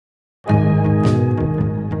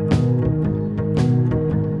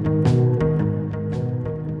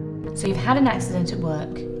had an accident at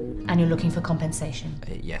work and you're looking for compensation.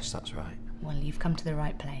 Yes, that's right. Well, you've come to the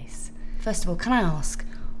right place. First of all, can I ask,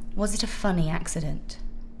 was it a funny accident?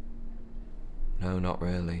 No, not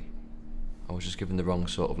really. I was just given the wrong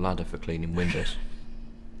sort of ladder for cleaning windows.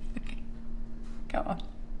 Go on.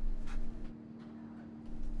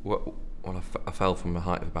 Well, I fell from a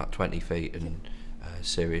height of about 20 feet and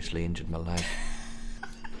seriously injured my leg.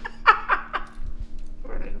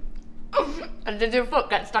 And did your foot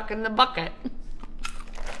get stuck in the bucket?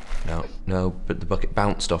 No, but the bucket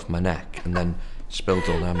bounced off my neck and then spilled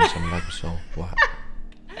all down my leg was all wet.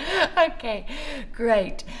 Okay,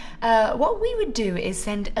 great. What we would do is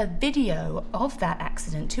send a video of that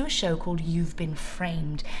accident to a show called You've Been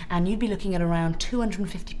Framed, and you'd be looking at around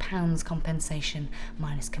 £250 compensation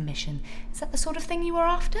minus commission. Is that the sort of thing you were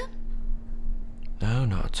after? No,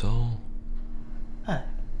 not at all. Oh,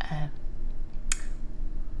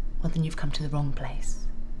 well then you've come to the wrong place.